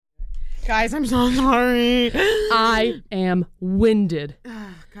Guys, I'm so sorry. I am winded.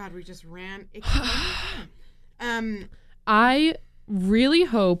 Oh, God, we just ran. I really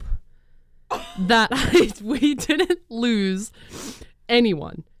hope that we didn't lose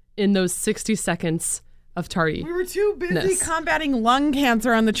anyone in those 60 seconds of tardy. We were too busy combating lung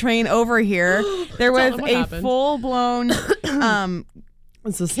cancer on the train over here. There was a full-blown kickback.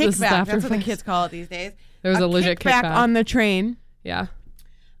 This is That's what the kids call it these days. There was a legit kickback on the train. Yeah.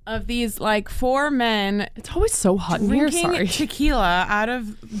 Of these like 4 men. It's always so hot in here. Sorry. Tequila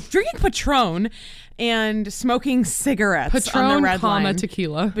drinking Patron and smoking cigarettes on the red line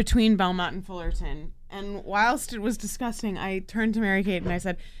tequila between Belmont and Fullerton. And whilst it was disgusting, I turned to Marykate and I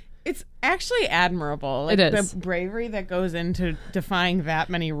said, it's actually admirable. Like, it is. The bravery that goes into defying that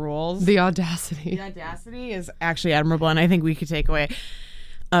many rules. The audacity. The audacity is actually admirable, and I think we could take away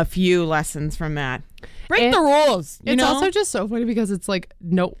a few lessons from that. Break the rules. It's also just so funny because it's like,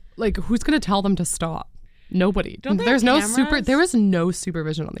 no, like who's going to tell them to stop? Nobody. There was no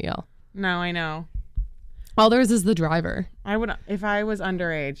supervision on the L. No, I know. All there is the driver. I would, if I was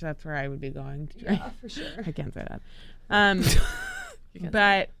underage, that's where I would be going to drink. Yeah, for sure. I can't say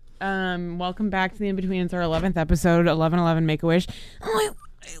that. Welcome back to the In-Between. It's our 11th episode, 11/11 Make-A-Wish. Oh,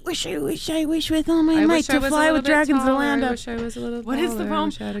 I wish with all my might to fly with dragons to land. I wish I was a little What is the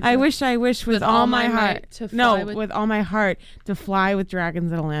poem? I wish with all my heart to fly with all my heart to fly with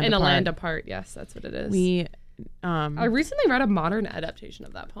dragons in a land apart. In a land apart, yes, that's what it is. I recently read a modern adaptation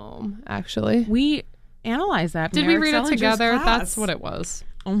of that poem, actually. We analyzed that. Did we read it together? That's what it was.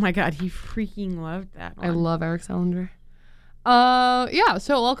 Oh my God, he freaking loved that one. I love Eric Salinger. Yeah,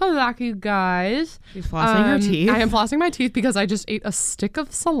 so welcome back, you guys. She's flossing her teeth. I am flossing my teeth because I just ate a stick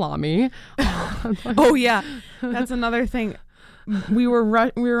of salami. Oh yeah, that's another thing. We were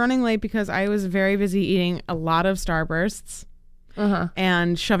running late because I was very busy eating a lot of Starbursts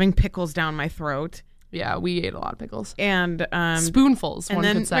and shoving pickles down my throat. Yeah, we ate a lot of pickles and spoonfuls. And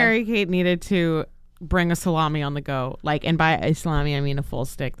then Marykate needed to bring a salami on the go. Like, and by a salami, I mean a full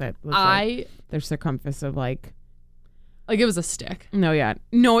stick that was their circumference of like it was a stick. No,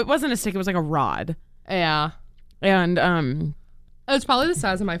 it wasn't a stick. It was like a rod. Yeah, and it was probably the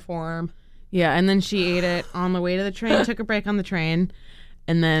size of my forearm. Yeah, and then she ate it on the way to the train. Took a break on the train,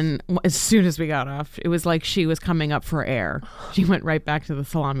 and then as soon as we got off, it was like she was coming up for air. She went right back to the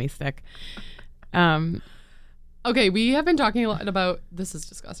salami stick. Okay, we have been talking a lot about, this is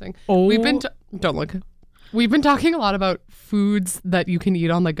disgusting. Oh. Don't look. We've been talking a lot about foods that you can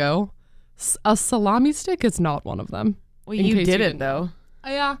eat on the go. A salami stick is not one of them. Well, you did it though.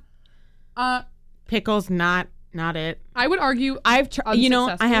 Yeah. Pickles, not it. I would argue I have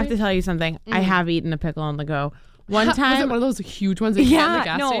to tell you something. I have eaten a pickle on the go. One time, was it one of those huge ones that you got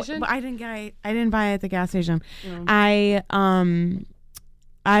at the gas station? But I didn't buy it at the gas station.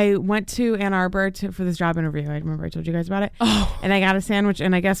 I went to Ann Arbor for this job interview. I remember I told you guys about it. Oh. And I got a sandwich,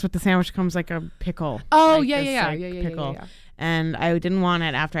 and I guess with the sandwich comes like a pickle. Oh, like yeah. Pickle. Yeah. And I didn't want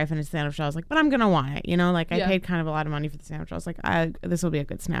it after I finished the sandwich. I was like, but I'm going to want it. You know, like I paid kind of a lot of money for the sandwich. I was like, this will be a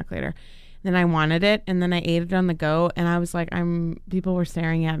good snack later. Then I wanted it, and then I ate it on the go, and I was like, people were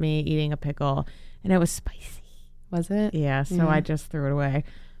staring at me eating a pickle, and it was spicy. Was it? Yeah, so I just threw it away.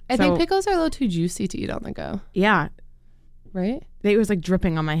 I think pickles are a little too juicy to eat on the go. Yeah. Right? It was like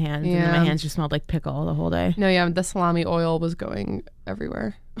dripping on my hands, and then my hands just smelled like pickle the whole day. No, yeah, the salami oil was going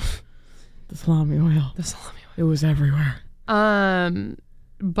everywhere. The salami oil. It was everywhere.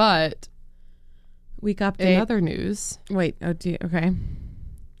 But week update. In other news. Wait, okay.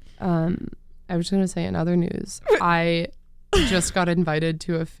 I was going to say in other news, I just got invited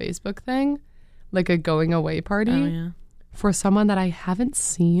to a Facebook thing, like a going away party for someone that I haven't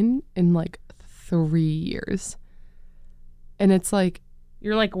seen in like 3 years. And it's like,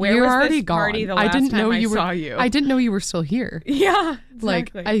 you're like, where was this party the last time I saw you? I didn't know you were still here. Yeah,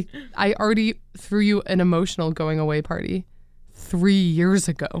 exactly. Like I already threw you an emotional going away party 3 years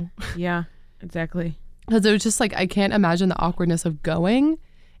ago. Yeah, exactly. Because it was just like, I can't imagine the awkwardness of going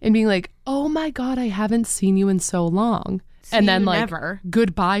and being like, oh my God, I haven't seen you in so long. And then like, never.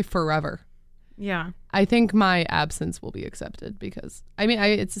 Goodbye forever. Yeah. I think my absence will be accepted because, I mean,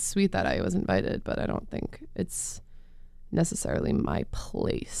 it's sweet that I was invited, but I don't think it's necessarily my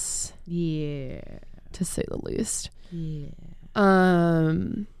place. Yeah. To say the least. Yeah.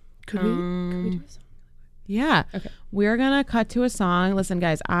 Could we do a song? Yeah. Okay. We're going to cut to a song. Listen,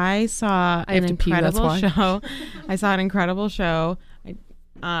 guys, I saw an incredible show. I saw an incredible show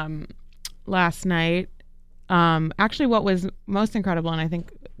last night. Actually, what was most incredible, and I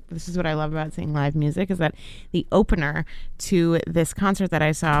think this is what I love about seeing live music, is that the opener to this concert that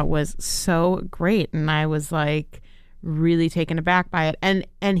I saw was so great. And I was like really taken aback by it.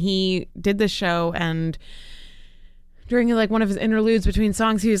 And he did the show, and during like one of his interludes between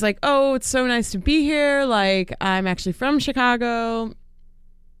songs, he was like, oh, it's so nice to be here. Like, I'm actually from Chicago,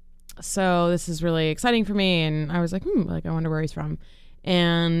 so this is really exciting for me. And I was like, like, I wonder where he's from.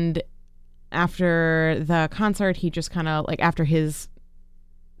 And after the concert, he just kind of like, after his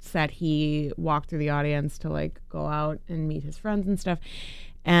set, he walked through the audience to like go out and meet his friends and stuff.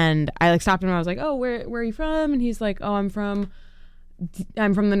 And I like stopped him and I was like, oh, where are you from? And he's like, oh, I'm from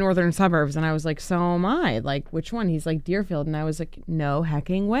the northern suburbs. And I was like, so am I. Like, which one? He's like, Deerfield. And I was like, no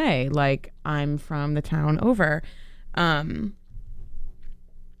hecking way. Like, I'm from the town over. And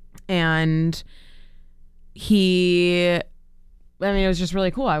it was just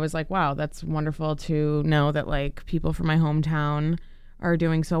really cool. I was like, wow, that's wonderful to know that like people from my hometown are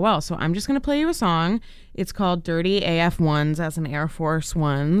doing so well. So I'm just going to play you a song. It's called Dirty AF Ones, as in Air Force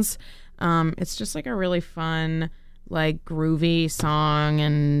Ones. It's just like a really fun, like groovy song,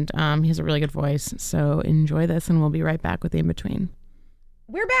 and he has a really good voice. So enjoy this, and we'll be right back with the in-between.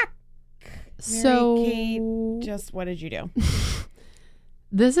 We're back. So, Marykate, just what did you do?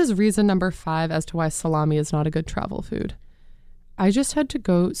 This is reason number 5 as to why salami is not a good travel food. I just had to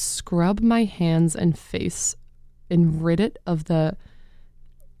go scrub my hands and face and rid it of the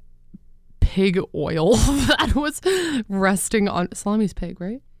pig oil that was resting on salami's pig,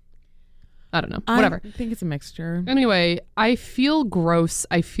 right? I don't know. Whatever. I think it's a mixture. Anyway, I feel gross.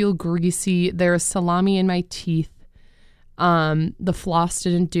 I feel greasy. There's salami in my teeth. The floss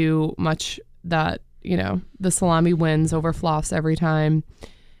didn't do much. That, the salami wins over floss every time.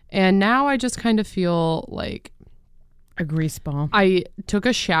 And now I just kind of feel like a grease ball. I took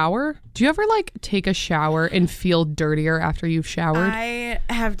a shower. Do you ever like take a shower and feel dirtier after you've showered? I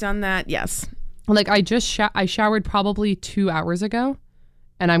have done that, yes. Like I showered probably 2 hours ago,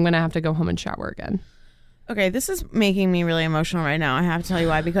 and I'm going to have to go home and shower again. Okay, this is making me really emotional right now. I have to tell you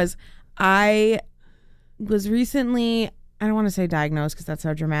why, because I was recently, I don't want to say diagnosed because that's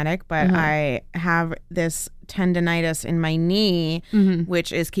so dramatic, but I have this tendonitis in my knee,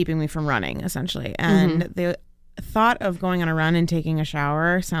 which is keeping me from running, essentially. And the thought of going on a run and taking a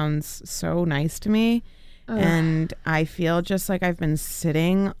shower sounds so nice to me. And I feel just like I've been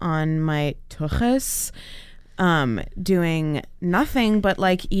sitting on my tuchus, doing nothing but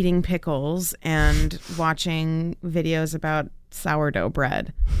like eating pickles and watching videos about sourdough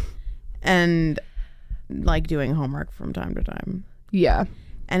bread and like doing homework from time to time. Yeah.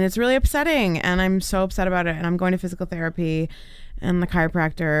 And it's really upsetting, and I'm so upset about it. And I'm going to physical therapy and the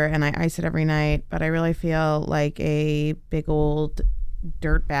chiropractor, and I ice it every night, but I really feel like a big old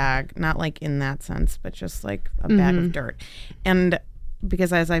dirt bag, not like in that sense, but just like a bag of dirt. And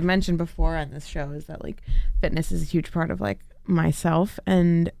because, as I've mentioned before on this show, is that like fitness is a huge part of like myself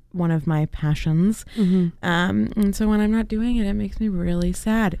and one of my passions. And so when I'm not doing it, it makes me really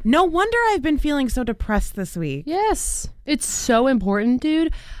sad. No wonder I've been feeling so depressed this week. Yes, it's so important,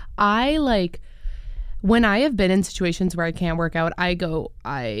 dude. When I have been in situations where I can't work out, I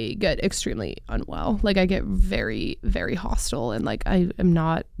get extremely unwell. Like I get very, very hostile, and like I am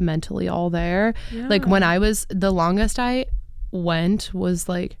not mentally all there. Yeah. Like the longest I went was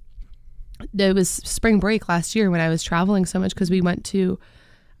like, it was spring break last year when I was traveling so much, because I went to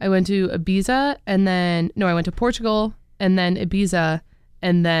Ibiza, I went to Portugal, and then Ibiza,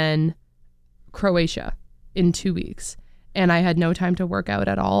 and then Croatia in 2 weeks. And I had no time to work out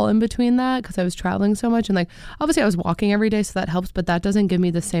at all in between that because I was traveling so much. And like, obviously I was walking every day, so that helps, but that doesn't give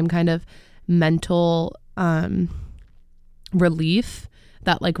me the same kind of mental relief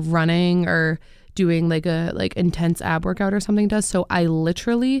that like running or doing like a intense ab workout or something does. So I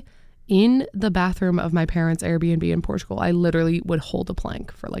literally, in the bathroom of my parents' Airbnb in Portugal, I literally would hold a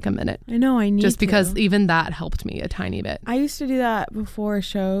plank for like a minute. I know, I need just because even that helped me a tiny bit. I used to do that before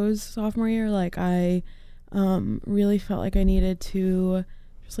shows sophomore year. Like I really felt like I needed to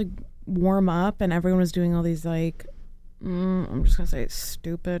just like warm up, and everyone was doing all these like I'm just gonna say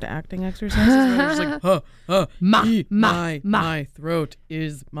stupid acting exercises where just like my throat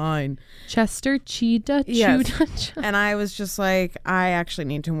is mine, Chester cheetah. And I was just like, I actually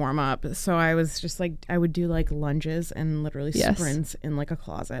need to warm up, so I was just like, I would do like lunges and literally sprints in like a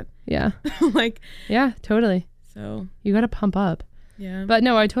closet. Like, yeah, totally. So you gotta pump up. Yeah. But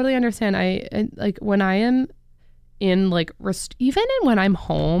no, I totally understand. I like when I am in like even when I'm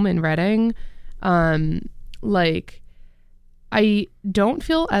home in Reading, like I don't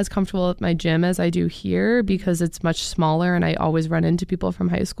feel as comfortable at my gym as I do here because it's much smaller, and I always run into people from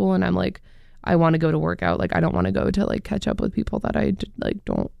high school, and I'm like, I want to go to work out. Like I don't want to go to like catch up with people that I like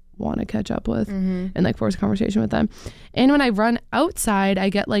don't want to catch up with and like force a conversation with them. And when I run outside, I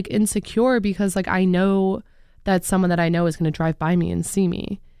get like insecure because like I know that someone that I know is going to drive by me and see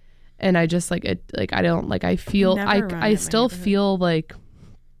me. And I just like it, like I don't like, I feel, I still feel like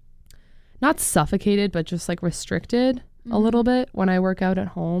not suffocated, but just like restricted a little bit when I work out at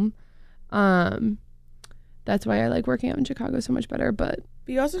home. That's why I like working out in Chicago so much better. But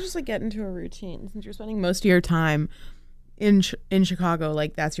you also just like get into a routine since you're spending most of your time in Chicago.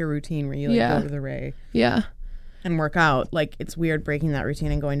 Like that's your routine where you like go to the Ray. Yeah. And work out. Like it's weird breaking that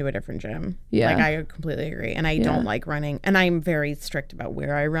routine and going to a different gym. Yeah. Like I completely agree. And I don't like running. And I'm very strict about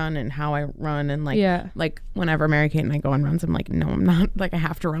where I run and how I run. And like whenever Marykate and I go on runs, I'm like, no, I'm not. Like I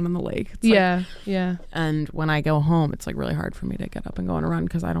have to run on the lake. It's yeah. And when I go home, it's like really hard for me to get up and go on a run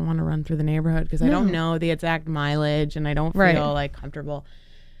because I don't want to run through the neighborhood because I don't know the exact mileage and I don't feel like comfortable.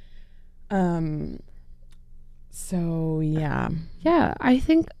 So yeah, I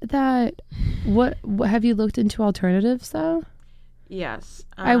think that what have you looked into alternatives though? Yes.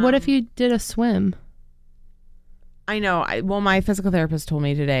 What if you did a swim? I know. Well, my physical therapist told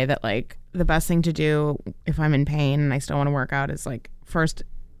me today that like the best thing to do if I'm in pain and I still want to work out is like first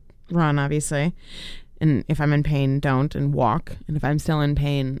run, obviously, and if I'm in pain, don't, and walk. And if I'm still in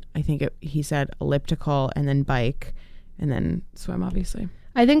pain, I think he said elliptical and then bike and then swim, obviously.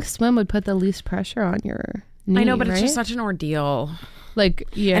 I think swim would put the least pressure on your knee, I know, but it's just such an ordeal. Like,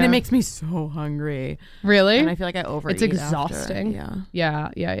 yeah. And it makes me so hungry. Really? And I feel like I overeat. It's exhausting. After.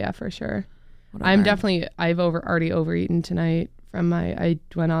 Yeah, for sure. Whatever. I've already overeaten tonight I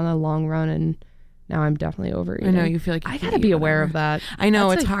went on a long run and now I'm definitely overeating. I know, you feel like I gotta be aware of that. I know,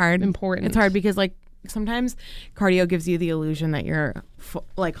 that's it's hard. Important. It's hard because like sometimes cardio gives you the illusion that you're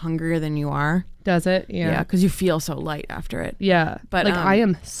like hungrier than you are. Does it? Yeah. Yeah, because you feel so light after it. Yeah. But like I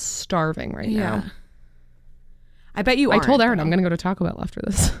am starving right now. I bet you aren't. I told Erin though. I'm going to go to Taco Bell after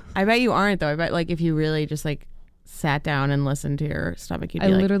this. I bet you aren't though. I bet like if you really just like sat down and listened to your stomach, you'd be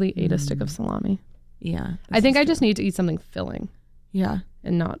literally ate a stick of salami. Yeah. I think I just need to eat something filling. Yeah.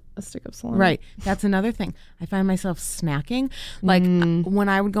 And not a stick of salami. Right. That's another thing. I find myself snacking. Like when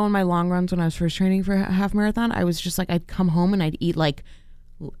I would go on my long runs when I was first training for a half marathon, I was just like, I'd come home and I'd eat like,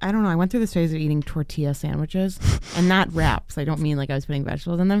 I don't know. I went through this phase of eating tortilla sandwiches and not wraps. I don't mean like I was putting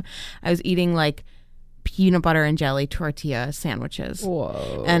vegetables in them. I was eating like peanut butter and jelly tortilla sandwiches.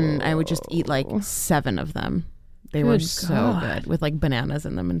 Whoa. And I would just eat like 7 of them. They were so good with like bananas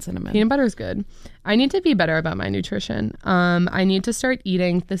in them and cinnamon. Peanut butter is good. I need to be better about my nutrition. I need to start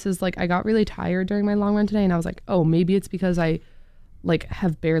eating. This is like, I got really tired during my long run today and I was like, oh, maybe it's because I like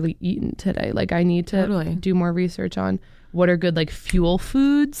have barely eaten today. Like I need to do more research on what are good like fuel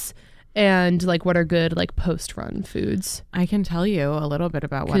foods and like what are good like post-run foods. I can tell you a little bit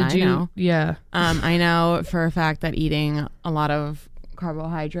about what I know. Yeah. I know for a fact that eating a lot of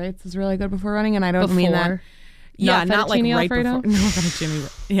carbohydrates is really good before running, and I don't mean that. Yeah, not like right Alfredo? before. No,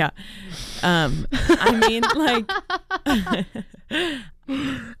 fettuccine. Yeah. I mean like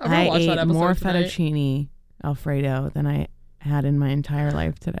I ate more fettuccine Alfredo than I had in my entire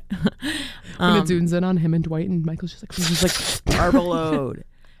life today. When it zooms in on him and Dwight and Michael's just like, this is like carb load.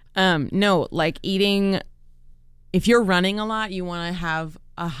 No, like eating, if you're running a lot, you want to have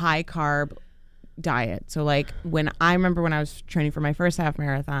a high carb diet. So like I remember when I was training for my first half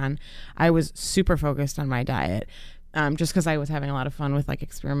marathon, I was super focused on my diet. Just because I was having a lot of fun with like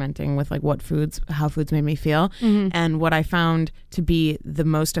experimenting with like how foods made me feel. Mm-hmm. And what I found to be the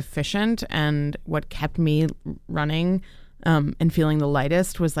most efficient and what kept me running and feeling the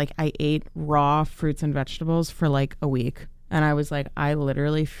lightest was like I ate raw fruits and vegetables for like a week. And I was like, I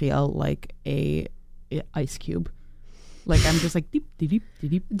literally feel like a ice cube. Like I'm just like deep, deep, deep,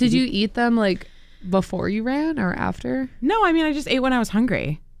 deep. Did you eat them like before you ran or after? No, I mean I just ate when I was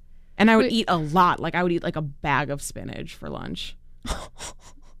hungry. And I would eat a lot. Like I would eat like a bag of spinach for lunch.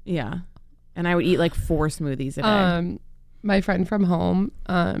 Yeah. And I would eat like 4 smoothies a day. My friend from home,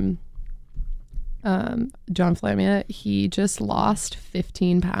 John Flamia, he just lost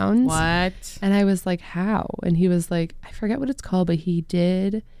 15 pounds. What? And I was like, how? And he was like, I forget what it's called, but he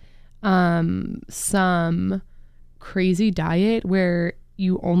did some crazy diet where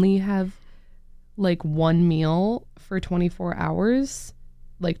you only have like 1 meal for 24 hours,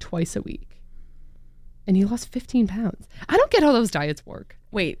 like twice a week. And he lost 15 pounds. I don't get how those diets work.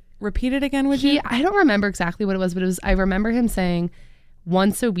 Wait, repeat it again, would you? I don't remember exactly what it was, but I remember him saying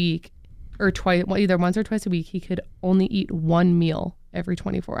once a week or twice, either once or twice a week, he could only eat 1 meal every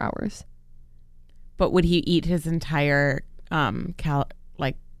 24 hours. But would he eat his entire all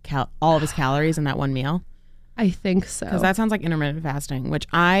of his calories in that 1 meal? I think so. Because that sounds like intermittent fasting, which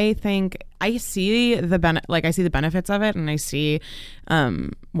I think I see the benefits of it, and I see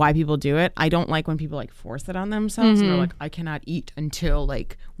why people do it. I don't like when people like force it on themselves and they're like, I cannot eat until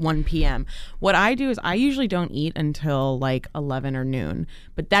like 1 p.m. What I do is I usually don't eat until like 11 or noon,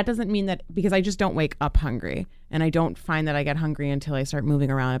 but that doesn't mean that, because I just don't wake up hungry, and I don't find that I get hungry until I start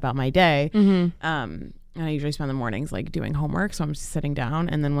moving around about my day. And I usually spend the mornings like doing homework, so I'm just sitting down,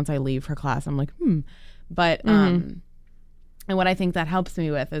 and then once I leave for class, I'm like, But and what I think that helps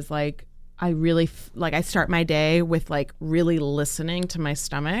me with is like I really I start my day with like really listening to my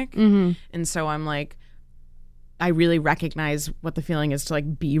stomach, and so I'm like, I really recognize what the feeling is to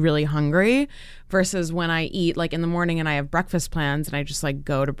like be really hungry, versus when I eat like in the morning and I have breakfast plans and I just like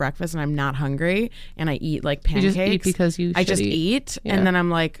go to breakfast and I'm not hungry and I eat like pancakes. You just eat because I just eat, and then I'm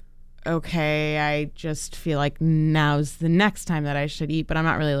like, okay, I just feel like now's the next time that I should eat, but I'm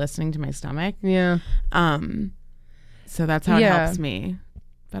not really listening to my stomach. Yeah. So that's how it helps me,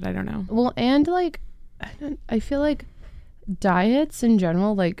 but I don't know. Well, and like, I feel like diets in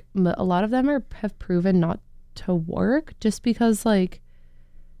general, like a lot of them have proven not to work, just because like,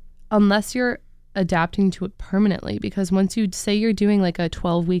 unless you're adapting to it permanently, because once you say you're doing like a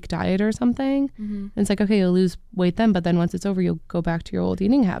 12-week diet or something, and it's like, okay, you'll lose weight then, but then once it's over, you'll go back to your old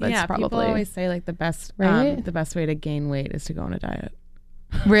eating habits. Yeah, probably. People always say like the best way to gain weight is to go on a diet.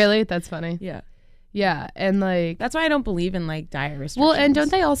 Really? That's funny. Yeah, and like that's why I don't believe in like diet restrictions. Well, and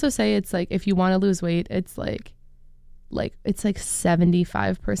don't they also say it's like if you want to lose weight, it's like it's like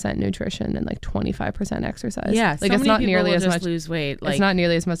 75% nutrition and like 25% exercise. Yeah, like it's not nearly as much lose weight. Like, it's not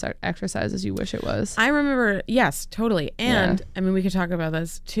nearly as much exercise as you wish it was. I remember, yes, totally. And I mean, we could talk about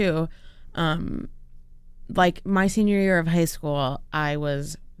this too. Like my senior year of high school, I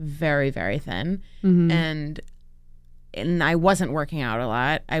was very, very thin, and I wasn't working out a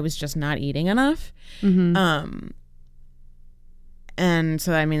lot. I was just not eating enough. And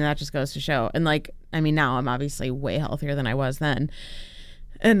so, I mean, that just goes to show. And like, I mean, now I'm obviously way healthier than I was then.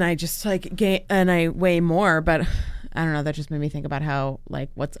 And I just like and I weigh more, but I don't know. That just made me think about how like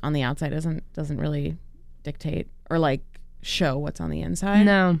what's on the outside doesn't really dictate or like show what's on the inside.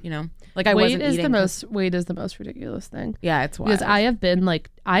 No, you know, like I weight wasn't is eating. Weight is the most ridiculous thing. Yeah, it's wild. Because I have been like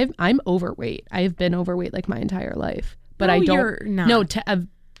I'm overweight. I have been overweight like my entire life, but I don't. You're not. No,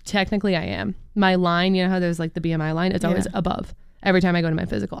 technically I am. My line, you know how there's like the BMI line? It's always above. Every time I go to my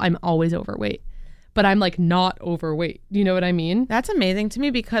physical, I'm always overweight. But I'm like not overweight. Do you know what I mean? That's amazing to me,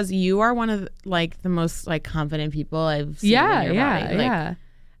 because you are one of like the most like confident people I've seen in your body. Like,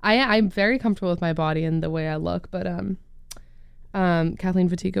 I'm very comfortable with my body and the way I look, but Kathleen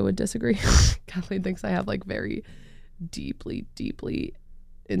Fatika would disagree. Kathleen thinks I have like very deeply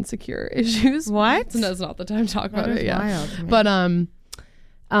insecure issues. What? No, it's not the time to talk about it. Yeah. But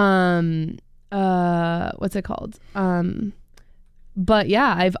what's it called? But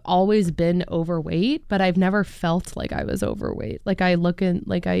yeah, I've always been overweight, but I've never felt like I was overweight. Like I look in,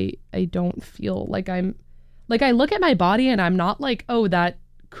 like I don't feel like I'm, like I look at my body and I'm not like, oh, that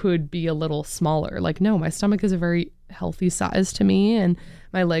could be a little smaller. Like, no, my stomach is a very healthy size to me, and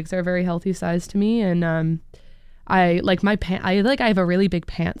my legs are a very healthy size to me. And I like my I have a really big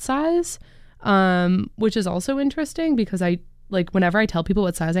pant size, which is also interesting because I like whenever I tell people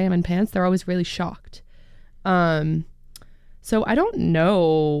what size I am in pants, they're always really shocked. So I don't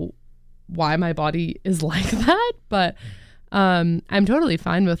know why my body is like that, but I'm totally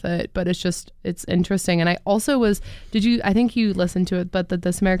fine with it. But it's interesting. And I also I think you listened to it, but the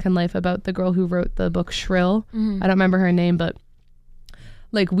This American Life, about the girl who wrote the book Shrill. I don't remember her name, but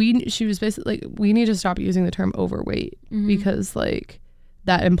like she was basically like, we need to stop using the term overweight, because like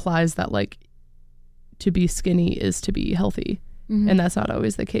that implies that like to be skinny is to be healthy. And that's not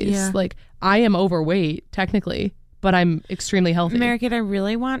always the case. Yeah. Like I am overweight technically, but I'm extremely healthy. Marykate, I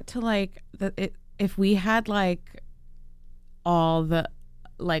really want to like if we had like all the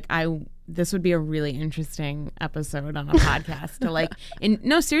like this would be a really interesting episode on a podcast to like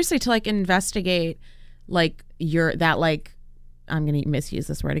seriously to like investigate like I'm going to misuse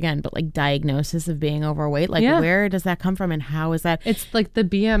this word again, but like diagnosis of being overweight. Like where does that come from and how is that? It's like the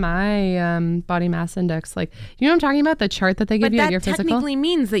BMI, body mass index. Like, you know what I'm talking about? The chart that they give you at your physical? But that technically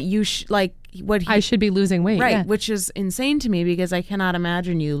means that you I should be losing weight. Right, yeah. which is insane to me because I cannot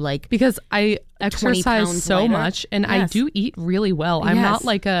imagine you like... Because I exercise so much and I do eat really well. I'm not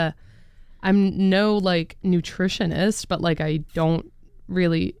like I'm no like nutritionist, but like I don't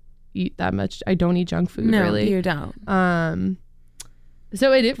really eat that much. I don't eat junk food really. No, you don't.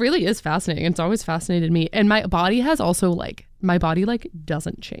 So it really is fascinating. It's always fascinated me. And my body has also my body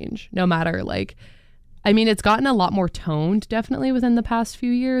doesn't change no matter I mean, it's gotten a lot more toned definitely within the past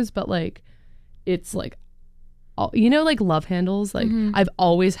few years, but it's like love handles. Like I've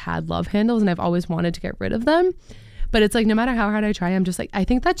always had love handles and I've always wanted to get rid of them. But it's like, no matter how hard I try, I'm just like, I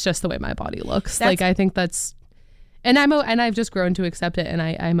think that's just the way my body looks. Like, I think that's, and I've just grown to accept it, and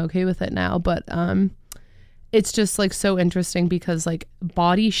I'm okay with it now. But it's just like so interesting because like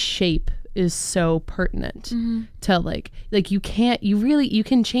body shape is so pertinent to like you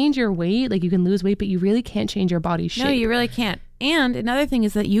can change your weight, like you can lose weight, but you really can't change your body shape. No, you really can't. And another thing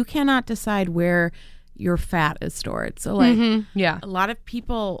is that you cannot decide where your fat is stored. So like, a lot of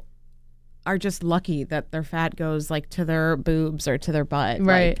people are just lucky that their fat goes like to their boobs or to their butt.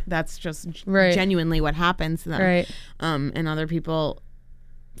 Right. Like, that's just genuinely what happens to them. Right. And other people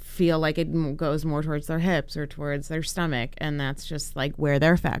feel like it goes more towards their hips or towards their stomach, and that's just like where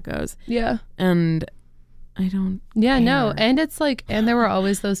their fat goes. Yeah. And I don't care. No. And it's like, and there were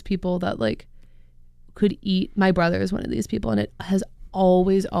always those people that like could eat. My brother is one of these people, and it has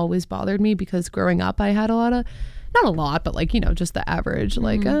always bothered me because growing up I had a lot of, not a lot, but like, you know, just the average,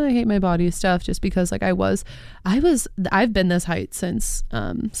 like, oh, I hate my body stuff, just because like I've been this height since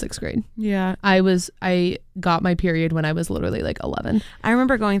 6th grade. Yeah. I got my period when I was literally like 11. I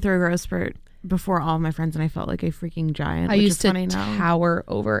remember going through a growth spurt before all of my friends, and I felt like a freaking giant. I used to tower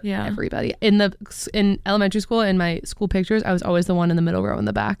over everybody. In elementary school, in my school pictures, I was always the one in the middle row in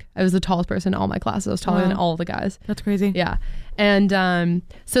the back. I was the tallest person in all my classes. I was taller than all the guys. That's crazy. Yeah. And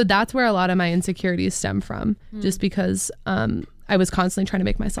so that's where a lot of my insecurities stem from, just because I was constantly trying to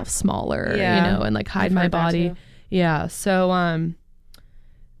make myself smaller, you know, and like hide my body. Yeah. So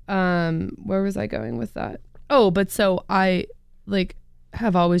where was I going with that? Oh, but so I like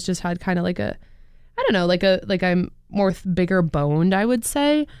have always just had kind of like a, I don't know, like I'm more bigger boned, I would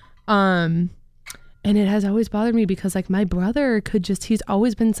say. And it has always bothered me because like my brother he's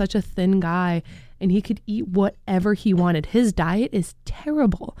always been such a thin guy, and he could eat whatever he wanted. His diet is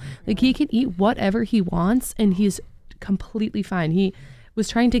terrible. Like he can eat whatever he wants and he's completely fine. He was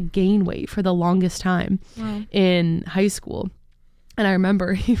trying to gain weight for the longest time in high school. And I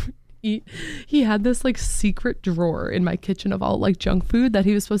remember he had this like secret drawer in my kitchen of all like junk food that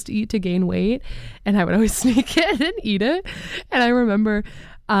he was supposed to eat to gain weight, and I would always sneak it and eat it. And I remember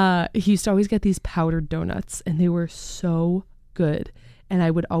he used to always get these powdered donuts, and they were so good, and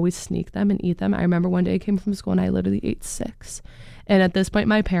I would always sneak them and eat them. I remember one day I came from school and I literally ate 6, and at this point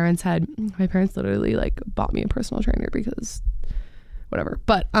my parents literally like bought me a personal trainer because whatever,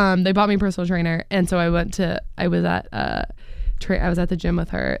 but they bought me a personal trainer. And so I was at the gym with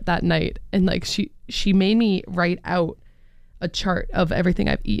her that night, and like she made me write out a chart of everything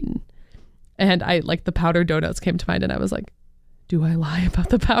I've eaten, and I like the powdered donuts came to mind, and I was like, do I lie about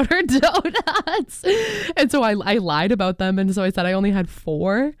the powdered donuts? And so I lied about them, and so I said I only had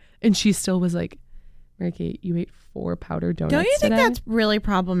 4, and she still was like, Marykate, you ate 4 powdered donuts. Don't you think today? that's really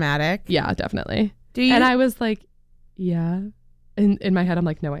problematic? Yeah, definitely. Do you? And I was like, yeah. And in my head I'm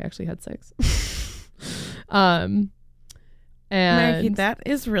like, no, I actually had 6. And Marykate, that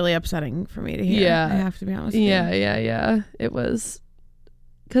is really upsetting for me to hear. Yeah, I have to be honest with you. Yeah. It was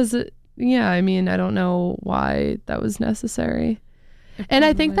because I mean, I don't know why that was necessary. And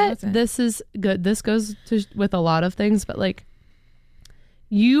I think that this is good. This goes with a lot of things, but like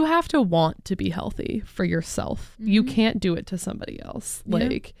you have to want to be healthy for yourself. You can't do it to somebody else.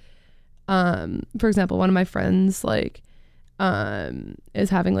 Like, for example, one of my friends like is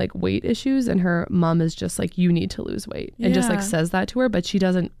having like weight issues, and her mom is just like, you need to lose weight, and just like says that to her, but she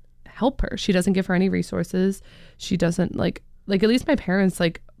doesn't help her. She doesn't give her any resources. She doesn't like at least my parents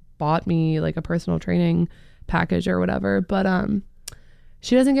like bought me like a personal training package or whatever, but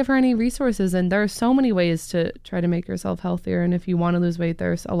she doesn't give her any resources. And there are so many ways to try to make yourself healthier, and if you want to lose weight,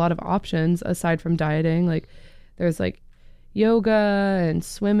 there's a lot of options aside from dieting. Like there's like yoga and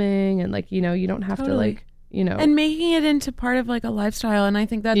swimming, and like, you know, you don't have to like, you know, and making it into part of like a lifestyle. And I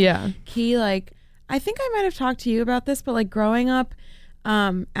think that's key. Like I think I might have talked to you about this, but like growing up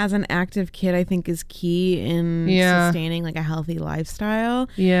as an active kid, I think is key in sustaining like a healthy lifestyle.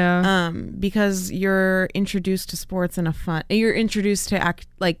 Because you're introduced to sports you're introduced to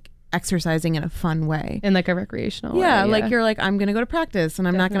exercising in a fun way, in like a recreational way. Like you're like, I'm gonna go to practice, and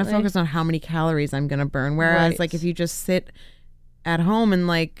I'm not gonna focus on how many calories I'm gonna burn, whereas like if you just sit at home and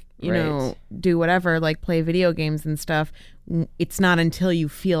like, you know, do whatever, like play video games and stuff, it's not until you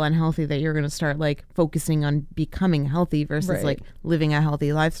feel unhealthy that you're going to start like focusing on becoming healthy versus like living a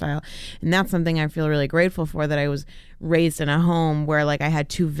healthy lifestyle. And that's something I feel really grateful for, that I was raised in a home where like I had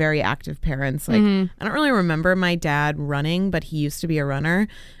 2 very active parents. Like I don't really remember my dad running, but he used to be a runner.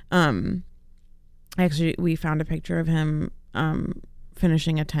 Actually, we found a picture of him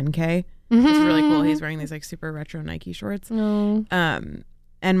finishing a 10K. It's really cool. He's wearing these like super retro Nike shorts.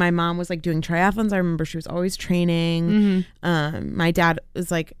 And my mom was like doing triathlons. I remember she was always training. My dad was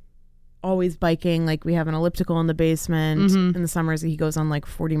like always biking. Like we have an elliptical in the basement. In the summers he goes on like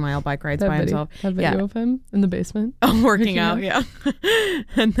 40-mile bike rides by himself. Have video of him in the basement working out. Yeah.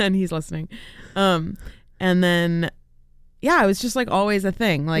 And then he's listening. And then it was just like always a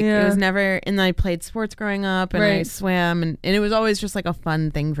thing. Like it was never, and I played sports growing up and I swam and it was always just like a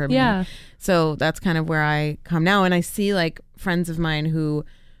fun thing for me. So that's kind of where I come now. And I see like friends of mine who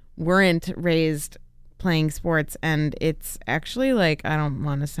weren't raised playing sports, and it's actually like, I don't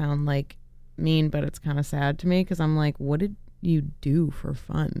want to sound like mean, but it's kind of sad to me because I'm like, what did you do for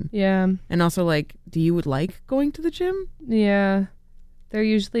fun? Yeah. And also like, do you like going to the gym? Yeah. They're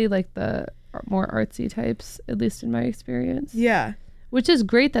usually like the more artsy types, at least in my experience. Yeah. Which is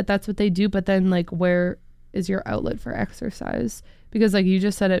great that that's what they do, but then like where is your outlet for exercise? Because like you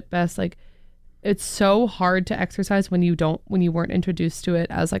just said it best, like it's so hard to exercise when you weren't introduced to it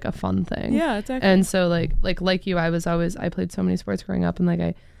as like a fun thing. Yeah, exactly. And so like you, I played so many sports growing up, and like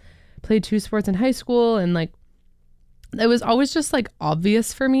I played 2 sports in high school, and like it was always just like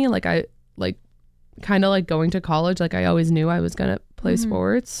obvious for me. Like I like kind of like going to college, like I always knew I was gonna play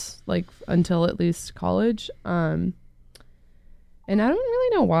sports like until at least college. And I don't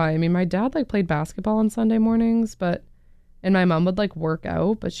really know why. I mean, my dad like played basketball on Sunday mornings, and my mom would like work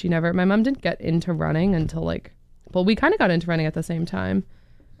out, but my mom didn't get into running until like, well, we kind of got into running at the same time,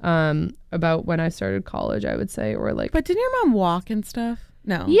 about when I started college, I would say, or like. But didn't your mom walk and stuff?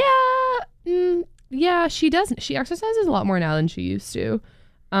 No. Yeah. Yeah, she doesn't. She exercises a lot more now than she used to.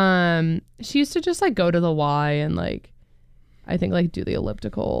 She used to just like go to the Y and like, I think like do the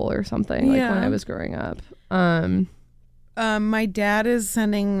elliptical or something like when I was growing up. My dad is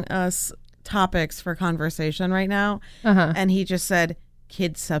sending us topics for conversation right now, and he just said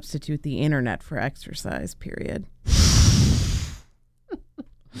kids substitute the internet for exercise, period.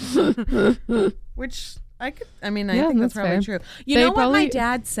 Which I think that's probably true. You know what my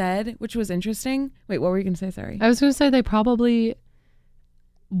dad said, which was interesting? Wait, what were you gonna say? Sorry. I was gonna say they probably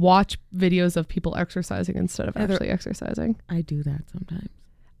watch videos of people exercising instead of actually exercising. I do that sometimes.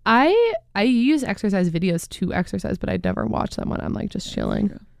 I use exercise videos to exercise, but I never watch them when I'm like just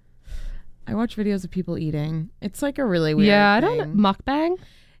chilling. I watch videos of people eating. It's like a really weird I thing. don't mukbang.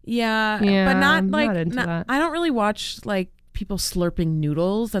 Yeah, but not like I don't really watch like people slurping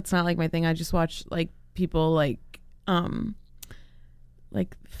noodles. That's not like my thing. I just watch like people like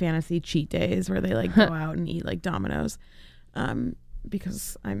fantasy cheat days where they like go out and eat like Domino's,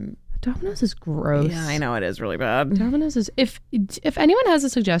 because Domino's is gross. Yeah, I know, it is really bad. Domino's is, if anyone has a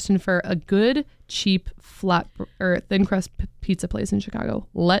suggestion for a good, cheap, flat or thin crust pizza place in Chicago,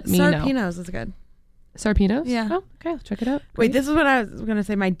 let me know. Sarpino's is good. Sarpino's? Yeah. Oh, okay, I'll check it out. Great. Wait, this is what I was going to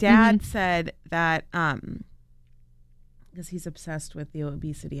say. My dad said that, because he's obsessed with the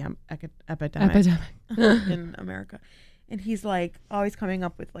obesity epidemic in America. And he's like always coming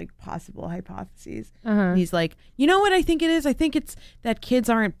up with like possible hypotheses. And he's like, you know what I think it is? I think it's that kids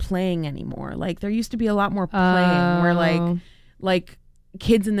aren't playing anymore. Like there used to be a lot more playing where like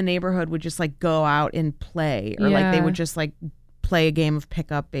kids in the neighborhood would just like go out and play, or like they would just like play a game of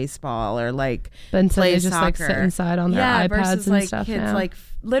pickup baseball, or like play just soccer. Like sit inside on their iPads versus and like stuff kids now. like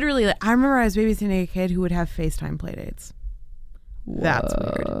literally like, I remember I was babysitting a kid who would have FaceTime play dates. That's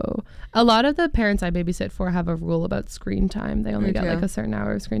weird. A lot of the parents I babysit for have a rule about screen time. They only get like a certain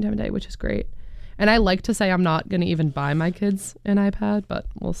hour of screen time a day, which is great. And I like to say I'm not going to even buy my kids an iPad, but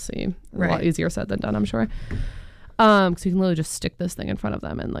we'll see. A lot easier said than done, I'm sure. Because you can literally just stick this thing in front of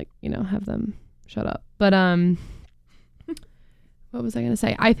them and like, have them shut up. But what was I going to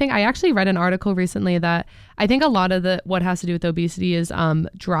say? I think I actually read an article recently that I think a lot of what has to do with obesity is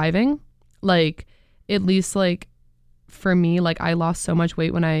driving. Like at least like for me, like I lost so much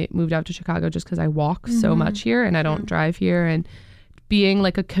weight when I moved out to Chicago just because I walk so much here and I don't drive here, and being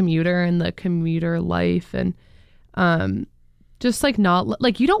like a commuter and the commuter life, and just like not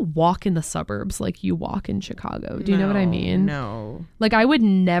like you don't walk in the suburbs like you walk in Chicago. Do you know what I mean? No. Like I would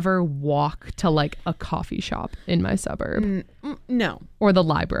never walk to like a coffee shop in my suburb. No. Or the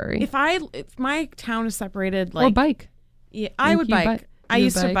library. If my town is separated, like, or bike. Yeah, I would bike. I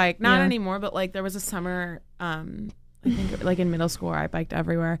used to bike, not anymore, but like there was a summer, I think like in middle school I biked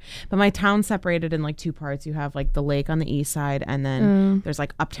everywhere. But my town's separated in like 2 parts. You have like the lake on the east side, and then there's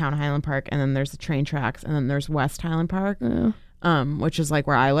like Uptown Highland Park, and then there's the train tracks, and then there's West Highland Park, which is like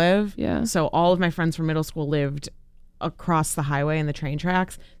where I live. Yeah. So all of my friends from middle school lived across the highway and the train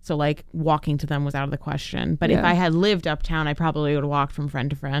tracks. So like walking to them was out of the question. But if I had lived uptown, I probably would have walked from friend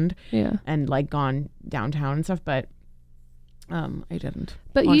to friend. Yeah. And like gone downtown and stuff. But I didn't.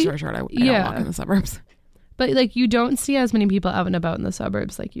 But long story short, I don't walk in the suburbs. But like you don't see as many people out and about in the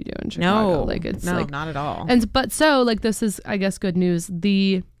suburbs like you do in Chicago. No, like it's no, like not at all. But so like this is, I guess, good news.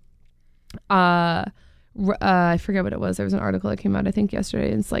 The I forget what it was. There was an article that came out I think yesterday,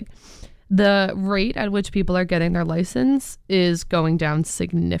 and it's like the rate at which people are getting their license is going down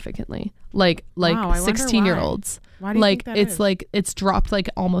significantly. Like wow, 16-year-olds. Why do you like think that it's is? like it's dropped like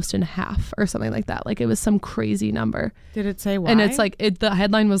almost in half or something like that. Like it was some crazy number. Did it say why? And it's like the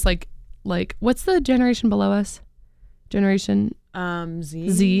headline was like what's the generation below us? Generation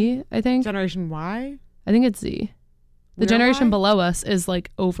Z, I think. Generation Y? I think it's Z. The generation below us is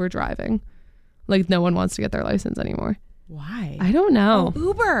like overdriving. Like no one wants to get their license anymore. Why? I don't know. Oh,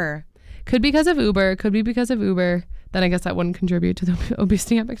 Uber. Could be because of Uber. Could be because of Uber. Then I guess that wouldn't contribute to the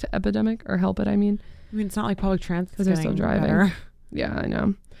obesity epidemic or help it. I mean, it's not like public transit because they're still driving. Better. Yeah, I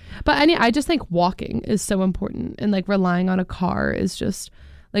know. But I just think walking is so important, and like relying on a car is just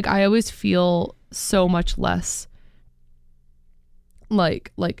like I always feel so much less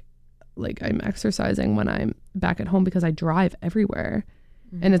like I'm exercising when I'm back at home because I drive everywhere.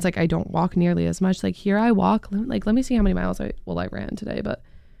 Mm-hmm. And it's like I don't walk nearly as much. Like here I walk, like let me see how many miles I ran today, but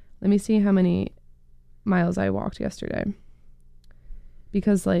let me see how many miles I walked yesterday.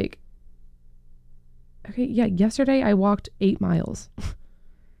 Because like yesterday I walked 8 miles.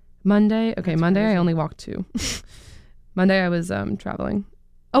 Monday I only walked 2. Monday I was traveling.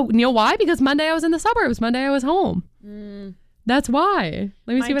 Oh, you know why? Because Monday I was in the suburbs. Monday I was home. That's why.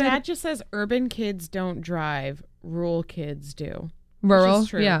 Let me see what my dad just says urban kids don't drive, rural kids do. Rural?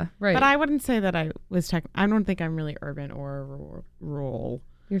 Yeah, right. But I wouldn't say that I was I don't think I'm really urban or rural.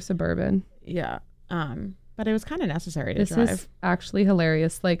 You're suburban. Yeah. But it was kind of necessary to drive. This is actually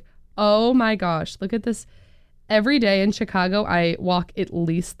hilarious. Like, oh my gosh, look at this. Every day in Chicago, I walk at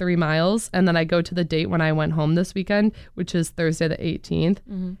least 3 miles, and then I go to the date when I went home this weekend, which is Thursday the 18th,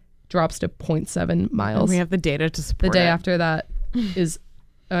 drops to 0.7 miles. And we have the data to support the day after that is,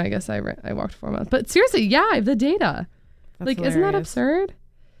 I guess I walked 4 miles. But seriously, yeah, I have the data. That's like, hilarious. Isn't that absurd?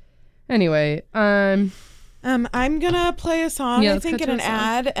 Anyway, I'm gonna play a song, Yeah, I think, and an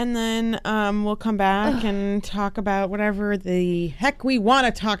ad, and then we'll come back and talk about whatever the heck we want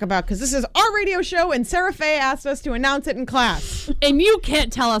to talk about, because this is our radio show, and Sarah Faye asked us to announce it in class. And you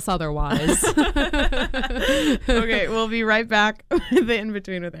can't tell us otherwise. Okay, we'll be right back with the In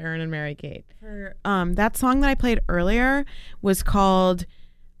Between with Erin and Marykate. That song that I played earlier was called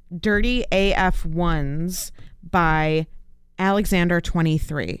Dirty AF Ones by Alexander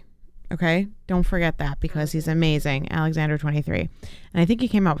 23. Okay, don't forget that, because he's amazing, Alexander 23, and I think he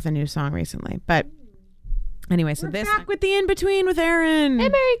came out with a new song recently. But anyway, so we're back with the In Between with Erin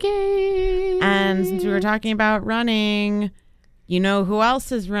and Marykate. And since we were talking about running, you know who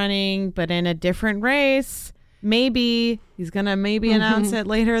else is running, but in a different race? Maybe he's gonna announce it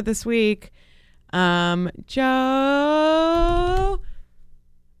later this week. Joe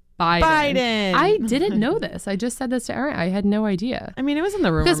Biden. I didn't know this. I just said this to Erin. I had no idea. I mean, it was in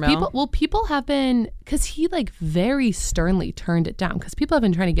the rumor mill. People have been, because he like very sternly turned it down, because people have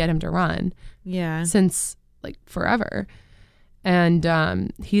been trying to get him to run. Yeah. Since like forever.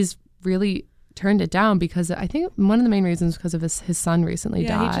 And he's really turned it down because I think one of the main reasons because of his son recently died.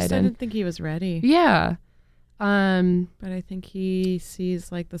 Yeah, he just didn't think he was ready. Yeah. But I think he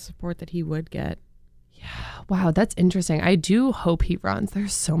sees like the support that he would get. Yeah. Wow, that's interesting. I do hope he runs.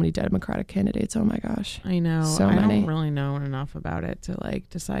 There's so many Democratic candidates. Oh my gosh. I know. So many. I don't really know enough about it to like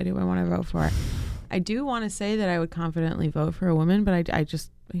decide who I want to vote for. I do want to say that I would confidently vote for a woman, but I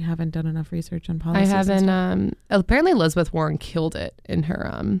haven't done enough research on politics. I haven't. Apparently Elizabeth Warren killed it in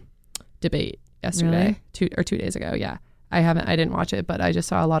her debate yesterday, really? 2 days ago. Yeah. I didn't watch it, but I just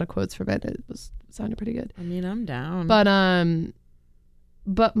saw a lot of quotes from it. It sounded pretty good. I mean, I'm down.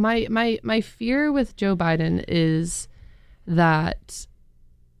 But my fear with Joe Biden is that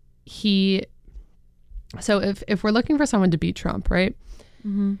so if we're looking for someone to beat Trump, right?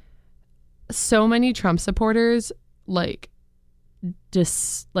 Mm-hmm. So many Trump supporters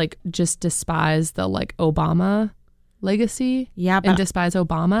just despise the like Obama legacy. Yeah, and despise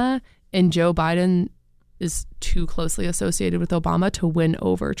Obama, and Joe Biden is too closely associated with Obama to win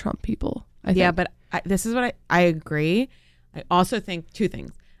over Trump people. I think. But this is what I agree. I also think 2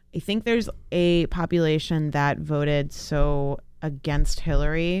 things. I think there's a population that voted so against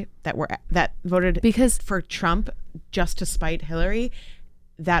Hillary that voted because for Trump just to spite Hillary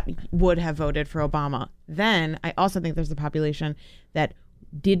that would have voted for Obama. Then I also think there's a population that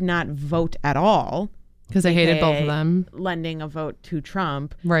did not vote at all because they hated both of them, lending a vote to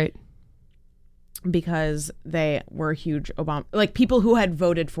Trump. Right. Because they were huge Obama, like people who had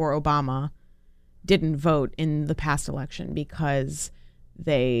voted for Obama didn't vote in the past election because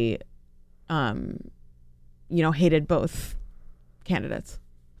they hated both candidates.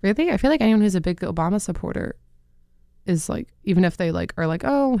 Really? I feel like anyone who's a big Obama supporter is like, even if they like are like,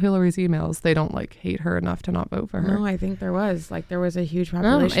 oh, Hillary's emails, they don't like hate her enough to not vote for her. No, I think there was a huge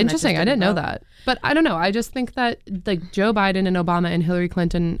population. Interesting. I didn't know that. But I don't know. I just think that like Joe Biden and Obama and Hillary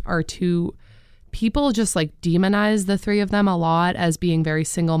Clinton are two people, just like demonize the three of them a lot as being very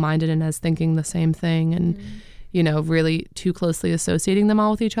single-minded and as thinking the same thing, and really too closely associating them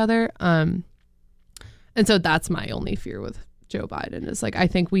all with each other. And so that's my only fear with Joe Biden is like, I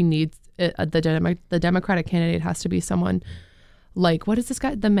think we need the Democratic candidate has to be someone like, what is this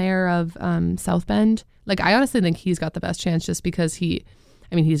guy, the mayor of South Bend? Like, I honestly think he's got the best chance just because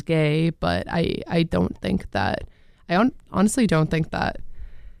he's gay, but I honestly don't think that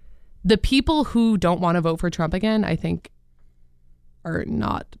the people who don't want to vote for Trump again, I think, are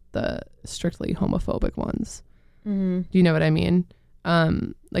not the strictly homophobic ones. Do you know what I mean?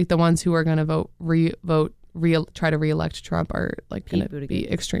 Like the ones who are going to try to reelect Trump are like going to be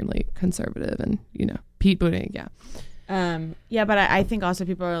extremely conservative, and Pete Buttigieg, but I think also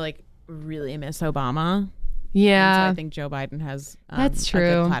people are like really miss Obama. Yeah, and so I think Joe Biden has that's true,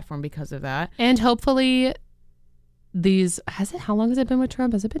 a good platform because of that. And hopefully, how long has it been with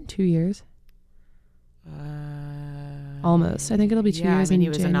Trump? Has it been 2 years? Almost. I think it'll be 2 years. He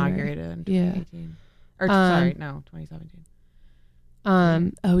was inaugurated in 2018. Or 2017.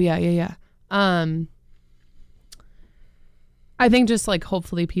 Oh yeah. I think just like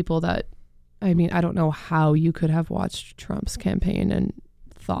hopefully people that, I don't know how you could have watched Trump's campaign and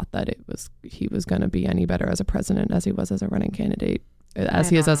thought that he was going to be any better as a president as he was as a running candidate, as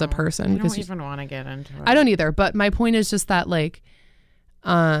he is as a person. I don't even want to get into it. I don't either. But my point is just that like,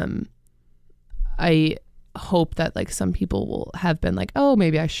 I hope that like some people will have been like, oh,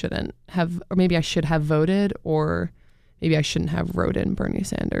 maybe I shouldn't have, or maybe I should have voted, or maybe I shouldn't have wrote in Bernie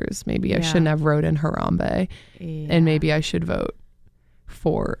Sanders. Maybe I shouldn't have wrote in Harambe. Yeah. And maybe I should vote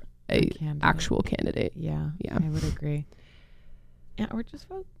for a actual candidate. Yeah. I would agree. Yeah, or just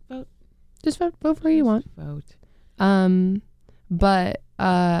vote. Just vote for who you want. Vote. But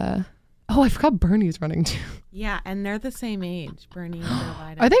I forgot Bernie's running too. Yeah, and they're the same age, Bernie and Joe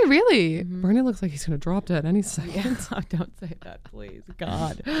Biden. Are they really? Mm-hmm. Bernie looks like he's gonna drop dead any second. Yeah, don't say that, please.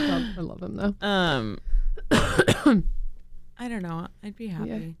 God. I love him though. I don't know. I'd be happy.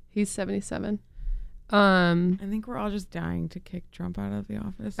 Yeah, he's 77. I think we're all just dying to kick Trump out of the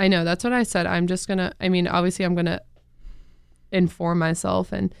office. I know. That's what I said. I'm just gonna. Obviously, I'm gonna inform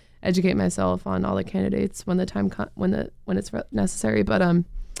myself and educate myself on all the candidates when the time when it's necessary. But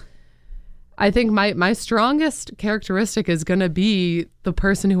I think my strongest characteristic is gonna be the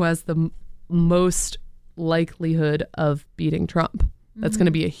person who has the most likelihood of beating Trump. That's going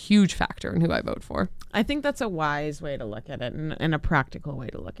to be a huge factor in who I vote for. I think that's a wise way to look at it, and a practical way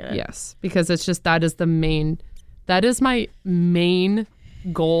to look at it. Yes, because it's just that is my main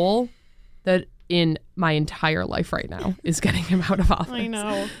goal that in my entire life right now is getting him out of office. I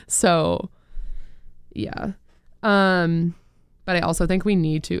know. So, yeah. But I also think we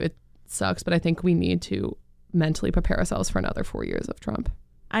need to, it sucks, but I think we need to mentally prepare ourselves for another 4 years of Trump.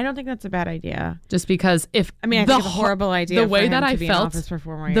 I don't think that's a bad idea. Just because I think it's a horrible idea. The way that I felt, in office for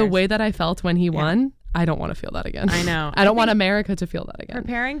 4 more years. The way that I felt when he won, I don't want to feel that again. I know. I don't want America to feel that again.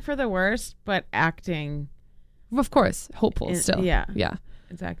 Preparing for the worst, but acting, of course, hopeful still. Yeah.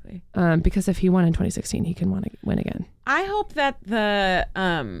 Exactly. Because if he won in 2016, he can win again. I hope that the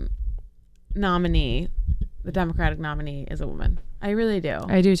nominee, the Democratic nominee, is a woman. I really do.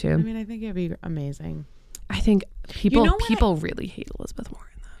 I do too. I think it'd be amazing. I think people really hate Elizabeth Warren.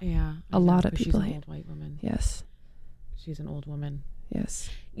 Yeah. A lot of people hate. She's an old white woman. Yes. She's an old woman. Yes.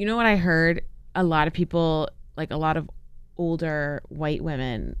 You know what I heard? A lot of people, like a lot of older white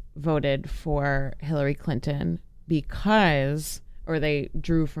women, voted for Hillary Clinton because, or they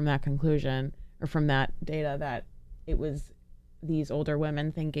drew from that conclusion or from that data that it was these older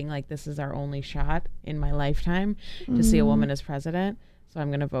women thinking like, this is our only shot in my lifetime to see a woman as president. So I'm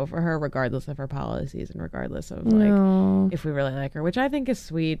going to vote for her regardless of her policies and regardless of like if we really like her, which I think is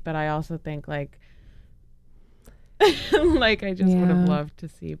sweet. But I also think like like I just would have loved to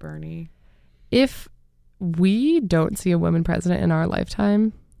see Bernie. If we don't see a woman president in our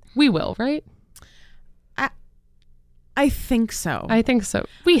lifetime, we will, right? I think so. Just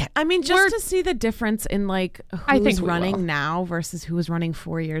to see the difference in like who's running now versus who was running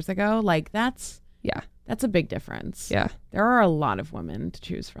 4 years ago, like that's a big difference. Yeah. There are a lot of women to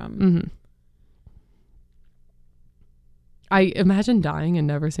choose from. Mm-hmm. I imagine dying and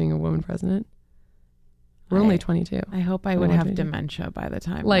never seeing a woman president. We're only 22. I hope I would have 22. Dementia by the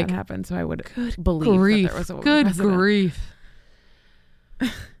time that happened, so I would believe that there was a woman president. Good grief.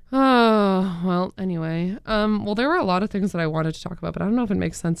 Oh, well, anyway. Well, there were a lot of things that I wanted to talk about, but I don't know if it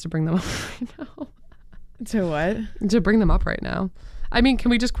makes sense to bring them up right now. To what? To bring them up right now. I mean,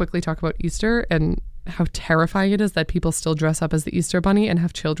 can we just quickly talk about Easter and how terrifying it is that people still dress up as the Easter bunny and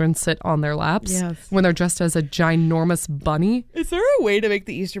have children sit on their laps when they're dressed as a ginormous bunny? Is there a way to make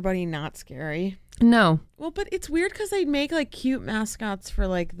the Easter bunny not scary? No. Well, but it's weird because they'd make like cute mascots for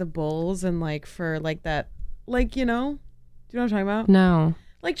like the bulls and like for like that, like, you know, do you know what I'm talking about? No.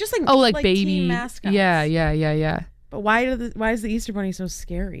 Like just like like baby teen mascots. Yeah. But why is the Easter bunny so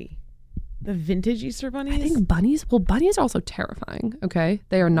scary? The vintage Easter bunnies? I think bunnies are also terrifying. Okay,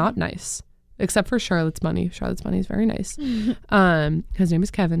 they are not nice, except for Charlotte's bunny. Charlotte's bunny is very nice. His name is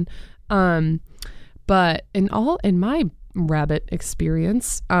Kevin. But in my rabbit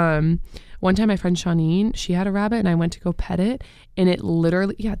experience, one time my friend Shawneen, she had a rabbit and I went to go pet it, and it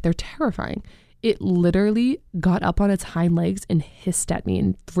literally, they're terrifying. It literally got up on its hind legs and hissed at me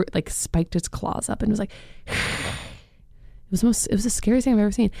and spiked its claws up and was like, it was the scariest thing I've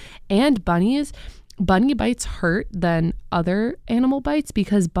ever seen. And bunny bites hurt than other animal bites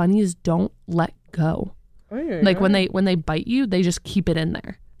because bunnies don't let go. When they bite you, they just keep it in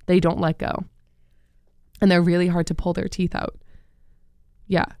there. They don't let go. And they're really hard to pull their teeth out.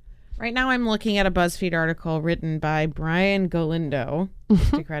 Yeah. Right now I'm looking at a BuzzFeed article written by Brian Galindo,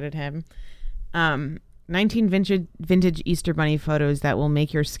 to credit him. 19 vintage Easter bunny photos that will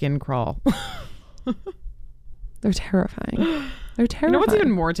make your skin crawl. They're terrifying. They're terrifying. You know what's even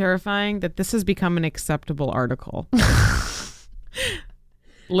more terrifying? That this has become an acceptable article.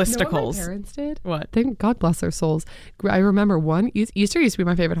 Listicles. You know what my parents did? What? God bless their souls. I remember Easter used to be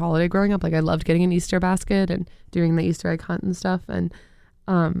my favorite holiday growing up. Like I loved getting an Easter basket and doing the Easter egg hunt and stuff. And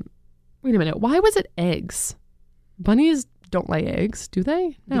wait a minute. Why was it eggs? Bunnies don't lay eggs, do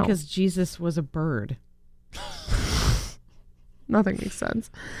they? No. Because Jesus was a bird. Nothing makes sense.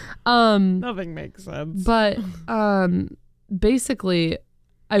 Nothing makes sense. But basically,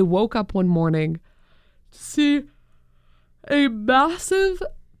 I woke up one morning to see a massive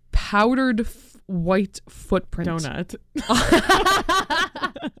powdered white footprint. Donut.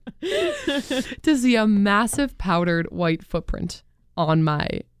 To see a massive powdered white footprint on my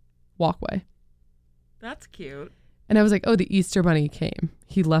walkway. That's cute. And I was like, oh, the Easter bunny came.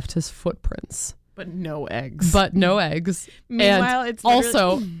 He left his footprints. But no eggs. Meanwhile, it's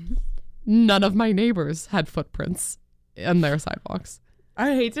also none of my neighbors had footprints on their sidewalks.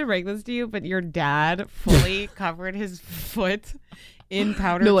 I hate to break this to you, but your dad fully covered his foot in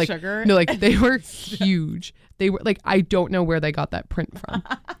powdered sugar. No, they were huge. They were I don't know where they got that print from.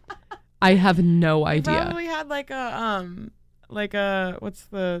 I have no idea. They probably had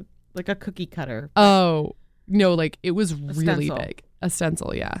a cookie cutter. Oh, no, it was really big. A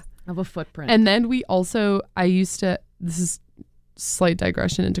stencil, yeah. Of a footprint. And then this is slight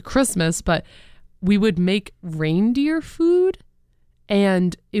digression into Christmas, but we would make reindeer food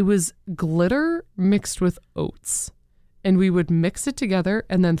and it was glitter mixed with oats. And we would mix it together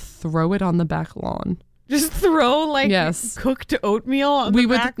and then throw it on the back lawn. Just throw cooked oatmeal on the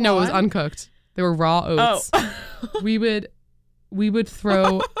back lawn? No, it was uncooked. They were raw oats. Oh. we would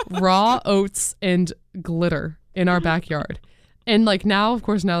throw raw oats and glitter in our backyard. And now, of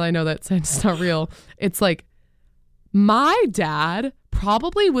course, now that I know that Santa's not real, it's my dad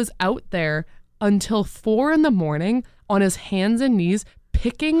probably was out there until 4 a.m. on his hands and knees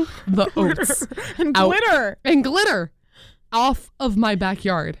picking the oats and glitter off of my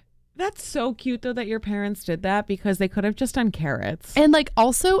backyard. That's so cute though that your parents did that because they could have just done carrots. And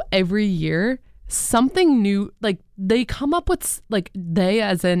also every year something new, they come up with they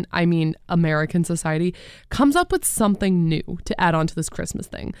as in American society comes up with something new to add on to this Christmas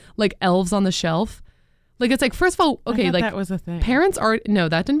thing, elves on the shelf. It's first of all, okay, that was a thing. Parents no,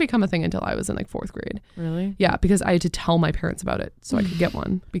 that didn't become a thing until I was in 4th grade. Really? Yeah, because I had to tell my parents about it so I could get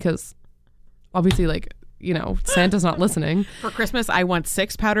one because obviously Santa's not listening. For Christmas, I want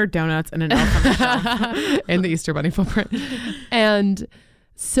 6 powdered donuts and an elf on the shelf. And the Easter bunny footprint. And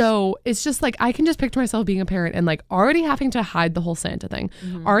so it's just I can just picture myself being a parent and already having to hide the whole Santa thing,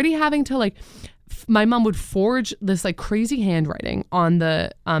 already having to my mom would forge this crazy handwriting on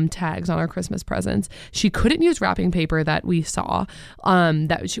the tags on our Christmas presents. She couldn't use wrapping paper that we saw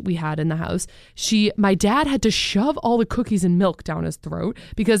we had in the house. My dad had to shove all the cookies and milk down his throat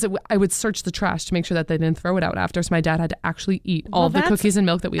because I would search the trash to make sure that they didn't throw it out after. So my dad had to actually eat all of the cookies and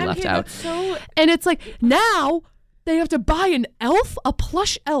milk that we left out. And it's now they have to buy a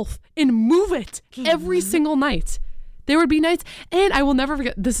plush elf and move it every single night. There would be nights, and I will never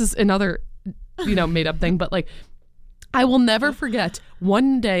forget, this is another made up thing, but I will never forget.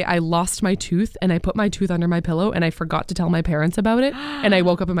 One day I lost my tooth and I put my tooth under my pillow and I forgot to tell my parents about it. And I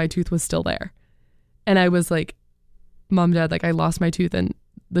woke up and my tooth was still there. And I was like, Mom, Dad, like I lost my tooth and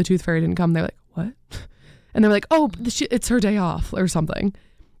the tooth fairy didn't come. They're like, what? And they're like, oh, it's her day off or something.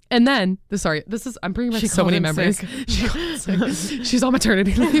 And then, I'm bringing back so many memories. She got sick. She's on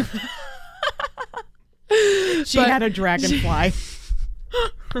maternity leave. She had a dragonfly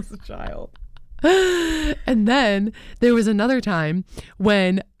as a child. And then there was another time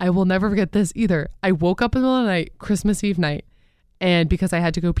when I will never forget this either. I woke up in the middle of the night, Christmas Eve night, and because I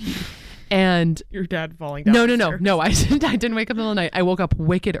had to go pee. And your dad falling down. No. I didn't wake up in the middle of the night. I woke up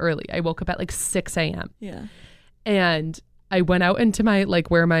wicked early. I woke up at like 6 a.m. Yeah. And I went out into my, like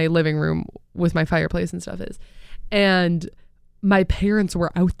where my living room with my fireplace and stuff is. And my parents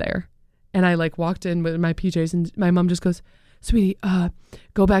were out there. And I like walked in with my PJs and my mom just goes, sweetie,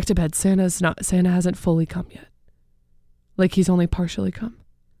 go back to bed. Santa hasn't fully come yet. Like he's only partially come.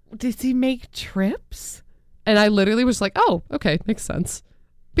 Does he make trips? And I literally was like, oh, okay, makes sense.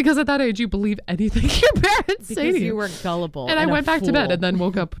 Because at that age, you believe anything your parents say to you. Because you were gullible. And I went back to bed and then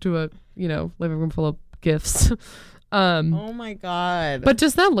woke up to a, living room full of gifts. Oh my God. But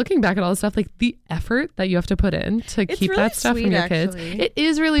just now looking back at all the stuff, like the effort that you have to put in to keep really that stuff from your kids. It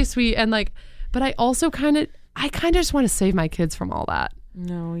is really sweet. And like, but I also kind of just want to save my kids from all that.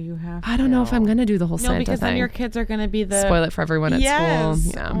 No, you have I don't know if I'm going to do the whole Santa thing. No, because then your kids are going to be spoil it for everyone at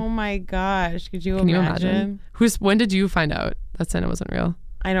school. Yeah. Oh my gosh. Can you imagine? When did you find out that Santa wasn't real?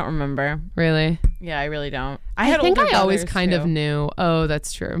 I don't remember. Really? Yeah, I really don't. I think I always kind of knew. Oh,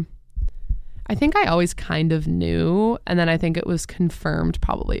 that's true. I think I always kind of knew. And then I think it was confirmed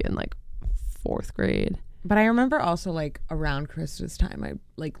probably in like 4th grade. But I remember also like around Christmas time, I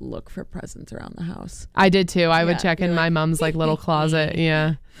like look for presents around the house. I did too. I would check in my mom's like little closet.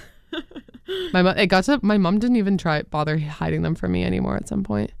 Yeah. My mom didn't even bother hiding them from me anymore at some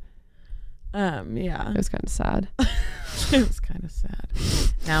point. Yeah. It was kind of sad. It was kind of sad.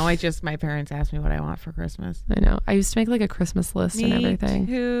 Now my parents ask me what I want for Christmas. I know. I used to make like a Christmas list and everything.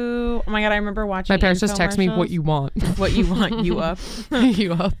 Too. Oh my God, I remember watching. My parents just text me what you want. What you want, you up.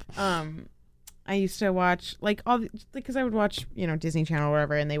 You up. I used to watch like because I would watch, Disney Channel or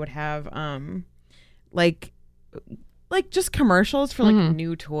whatever, and they would have like just commercials for like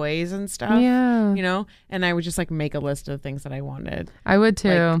new toys and stuff. Yeah. And I would just like make a list of things that I wanted. I would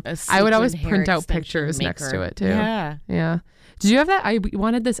too. Like I would always print out pictures next to it too. Yeah. Yeah. Did you have that? I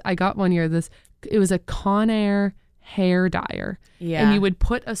wanted this. I got one year. It was a Conair hair dyer. Yeah. And you would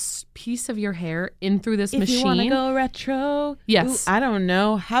put a piece of your hair in through this machine. If you want to go retro. Yes. Ooh, I don't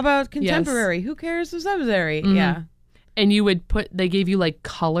know. How about contemporary? Yes. Who cares if subsidiary? Mm-hmm. Yeah. And you would they gave you like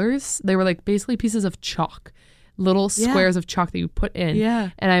colors. They were like basically pieces of chalk. Little squares of chalk that you put in. Yeah.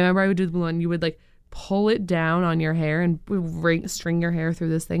 And I remember I would do the blue one. You would like pull it down on your hair and string your hair through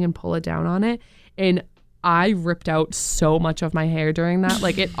this thing and pull it down on it. And I ripped out so much of my hair during that.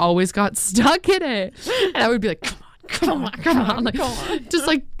 Like it always got stuck in it. And I would be like, come on. Like, just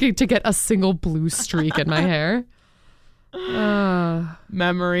like to get a single blue streak in my hair.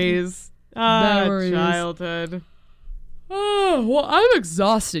 Memories. Childhood. Oh, well, I'm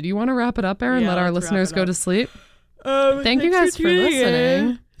exhausted. You want to wrap it up, Erin? Let our listeners go to sleep? Thank you guys for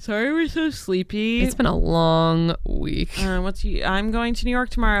listening. Sorry we're so sleepy. It's been a long week. I'm going to New York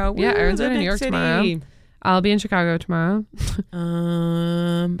tomorrow. Yeah, Erin's going to New York tomorrow. I'll be in Chicago tomorrow.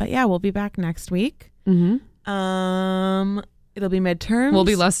 But yeah, we'll be back next week. Mm-hmm. It'll be midterms. We'll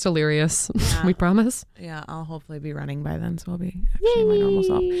be less delirious. Yeah. We promise. Yeah, I'll hopefully be running by then, so I'll be actually my normal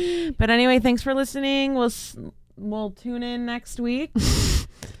self. But anyway, thanks for listening. We'll tune in next week.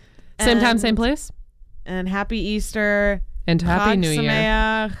 Same time, same place. And happy Easter. And happy New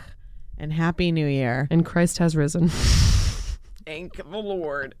Year. And happy New Year. And Christ has risen. Thank the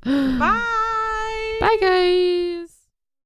Lord. Bye. Bye, guys.